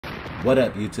What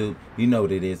up, YouTube? You know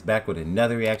what it is. Back with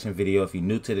another reaction video. If you're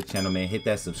new to the channel, man, hit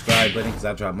that subscribe button because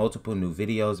I drop multiple new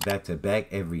videos back to back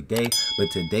every day.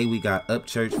 But today we got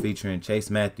Upchurch featuring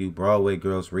Chase Matthew, Broadway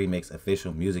Girls Remix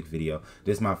official music video.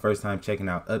 This is my first time checking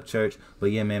out Upchurch.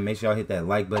 But yeah, man, make sure y'all hit that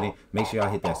like button. Make sure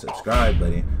y'all hit that subscribe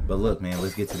button. But look, man,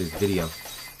 let's get to this video.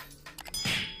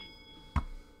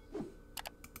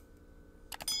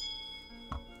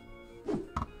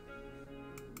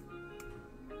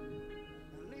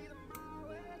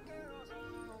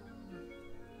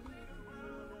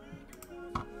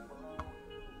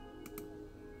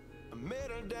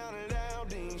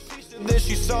 Then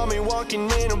she saw me walking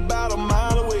in about a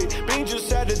mile away. Bing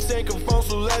just had to take a phone,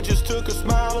 so that just took a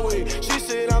smile away. She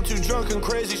said I'm too drunk and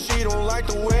crazy, she don't like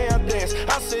the way I dance.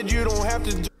 I said you don't have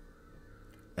to do.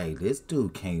 Hey, this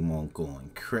dude came on going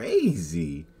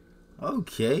crazy.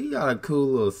 Okay, he got a cool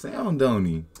little sound, don't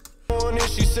he? And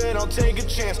she said I'll take a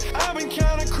chance. I've been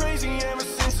kinda crazy ever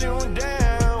since it went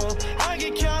down. I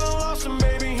get kinda lost and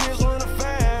baby, here's what I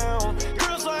found.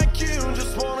 Girls like you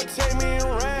just wanna take me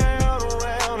around.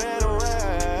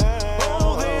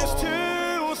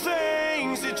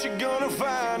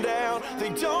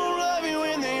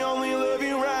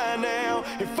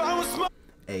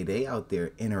 Hey, they out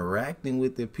there interacting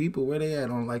with the people. Where they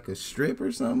at, on like a strip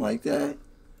or something like that?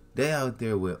 They out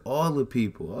there with all the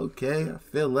people. Okay, I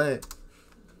feel that.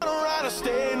 I'd rather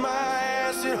stay in my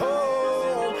ass at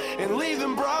home and leave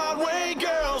them Broadway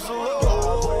girls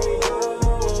alone.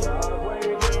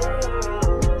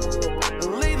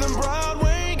 Leave them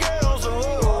Broadway girls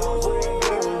alone.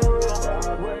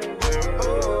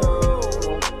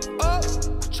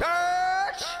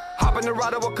 Upchurch. Hop in the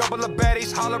ride of a couple of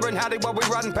baddies, hollering howdy while we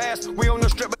riding past. We on the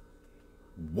strip.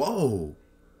 Whoa.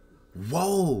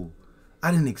 Whoa.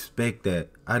 I didn't expect that.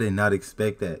 I did not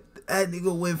expect that. That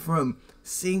nigga went from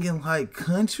singing like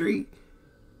country.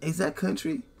 Is that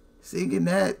country? Singing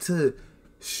that to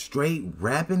straight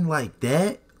rapping like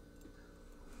that?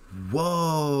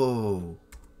 Whoa.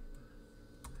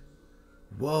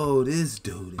 Whoa, this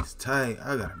dude is tight.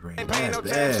 I gotta bring that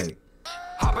back.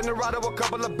 Hop in the ride of a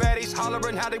couple of baddies,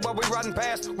 hollering howdy while we riding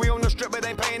past. We on the strip, it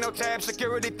ain't paying no tab.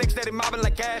 Security thinks that he mobbing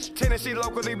like cash. Tennessee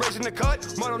locally raising the cut.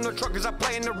 Mud on the truck as I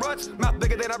play in the ruts. Mouth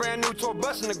bigger than a brand new tour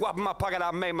bus. In the guap in my pocket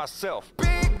I made myself.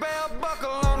 Big belt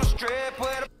buckle on the strip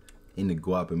with a in the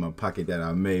guap in my pocket that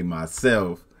I made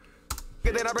myself.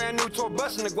 Bigger than a brand new tour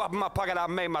bus. In the guap in my pocket I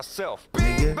made myself.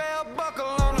 Big belt buckle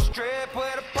on the strip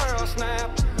with a pearl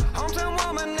snap. Hometown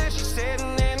woman and she's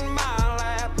sitting in my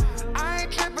lap. I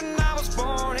ain't tripping, I was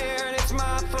born here and it's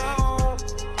my throne.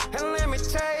 And let me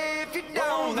tell you, if you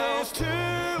don't, there's two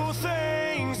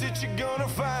things that you're gonna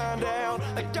find out.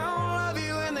 They don't love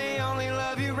you and they only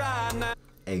love you right now.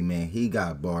 Hey man, he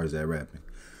got bars at rapping.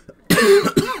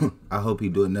 I hope he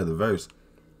do another verse.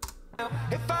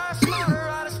 If I smarter,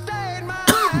 I'd have stayed my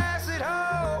ass at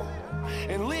home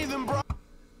and leave them Broadway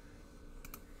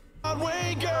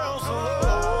girls alone.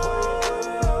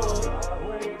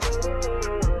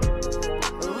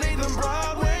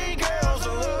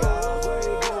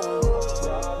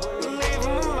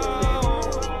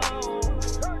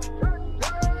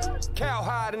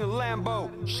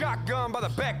 Shotgun by the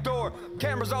back door.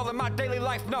 Cameras all in my daily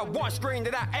life, not one screen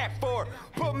that I act for.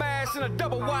 Put my ass in a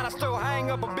double wide, I still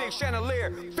hang up a big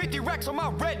chandelier. 50 racks on my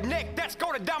red neck, that's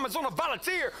golden diamonds on a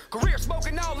volunteer. Career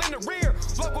smoking all in the rear.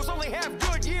 Locals only have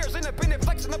good years. Independent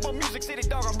flexing up on Music City,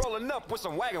 dog. I'm rolling up with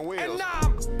some wagon wheels. And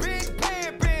I'm big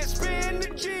pimpin', spin the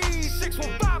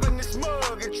G615 in this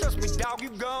mug. And trust me, dog, you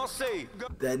gon' see.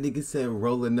 That nigga said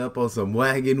rolling up on some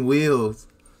wagon wheels.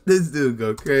 This dude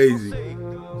go crazy.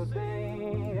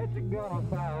 Gonna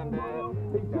find out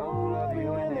they don't love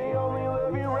you and they only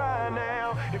love you right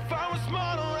now. If I was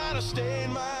smarter, I'd have stayed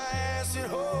my ass at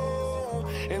home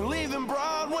and leave them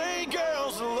Broadway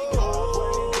girls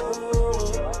alone.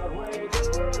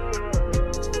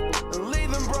 Leave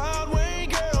them Broadway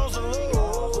girls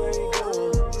alone.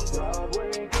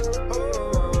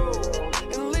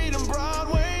 And leave them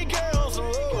Broadway girls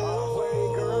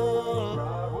alone.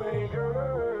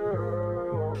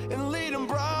 And leave them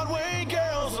Broadway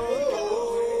girls alone.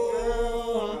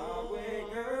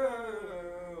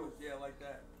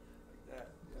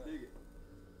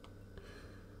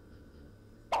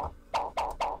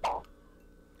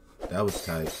 That was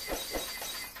tight.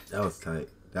 That was tight.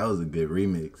 That was a good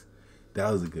remix.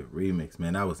 That was a good remix,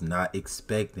 man. I was not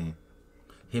expecting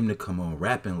him to come on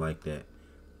rapping like that.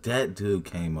 That dude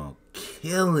came on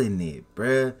killing it,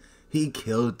 bruh. He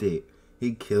killed it.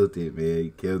 He killed it, man.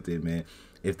 He killed it, man.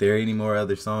 If there are any more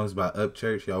other songs by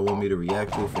Upchurch y'all want me to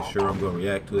react to, for sure I'm going to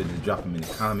react to it. Just drop them in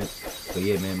the comments. But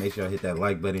yeah, man, make sure y'all hit that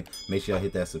like button. Make sure y'all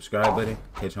hit that subscribe button.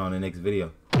 Catch you on the next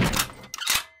video.